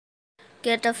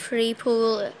get a free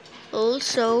pool.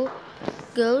 Also,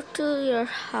 go to your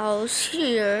house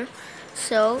here.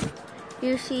 So,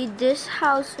 you see this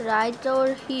house right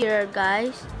over here,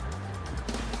 guys.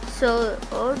 So,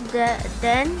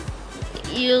 then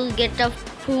you'll get a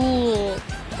pool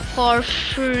for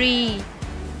free.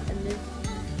 And this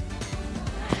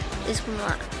is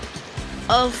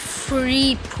a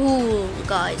free pool,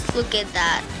 guys. Look at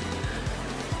that.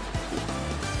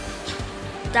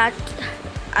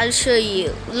 I'll show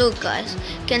you. Look, guys,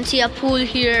 can see a pool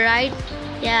here, right?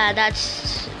 Yeah,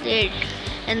 that's it.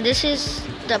 And this is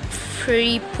the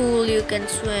free pool you can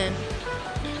swim.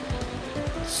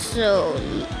 So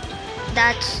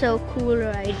that's so cool,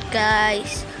 right,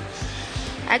 guys?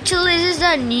 Actually, this is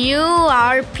a new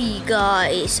RP,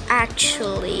 guys,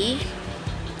 actually.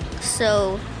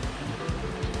 So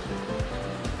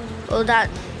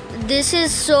this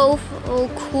is so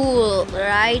cool,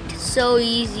 right? So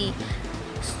easy.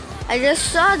 I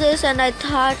just saw this and I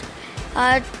thought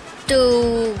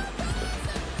to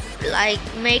like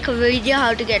make a video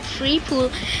how to get free pool.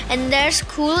 And there's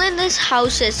cool in these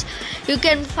houses. You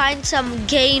can find some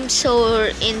games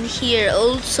or in here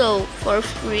also for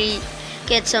free.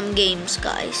 Get some games,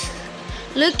 guys.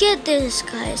 Look at this,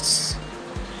 guys.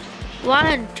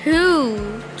 1,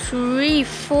 2, 3,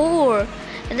 4.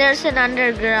 And there's an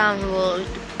underground world,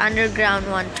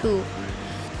 underground one too.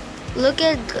 Look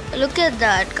at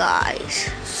that, guys.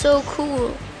 So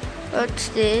cool. What's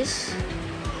this?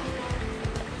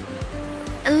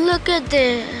 And look at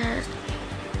this.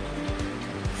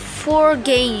 4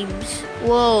 games.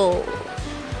 Whoa.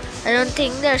 I don't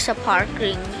think there's a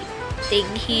parking thing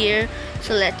here.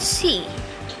 So let's see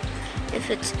if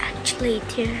it's actually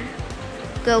there.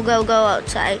 Go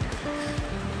outside.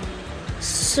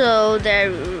 So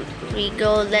there we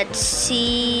go. Let's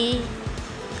see.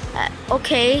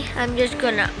 Okay, I'm just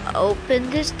gonna open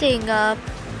this thing up.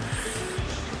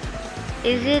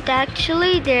 Is it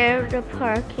actually there, the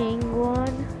parking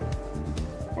one?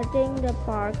 I think the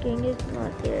parking is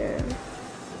not there.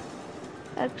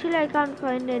 Actually, I can't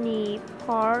find any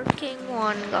parking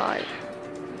one, guys.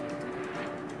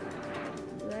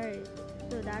 Where is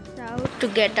it? So that's how to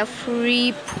get a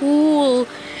free pool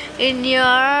in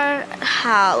your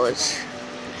house.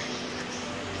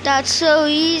 That's so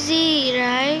easy,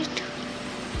 right?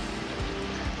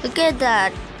 Look at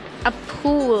that, a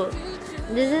pool.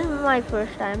 This is my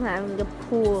first time having a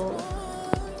pool.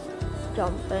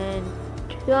 Jump in.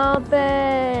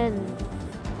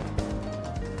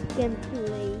 Can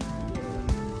play.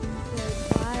 So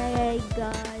bye,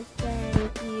 guys.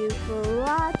 Thank you for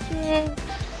watching.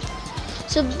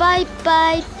 So bye.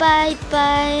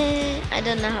 I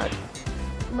don't know how.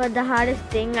 But the hardest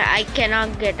thing, I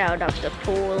cannot get out of the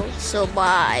pool. So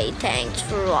bye. Thanks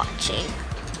for watching.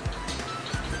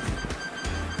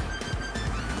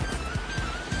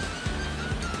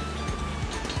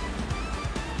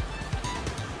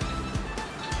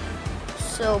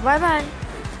 So bye.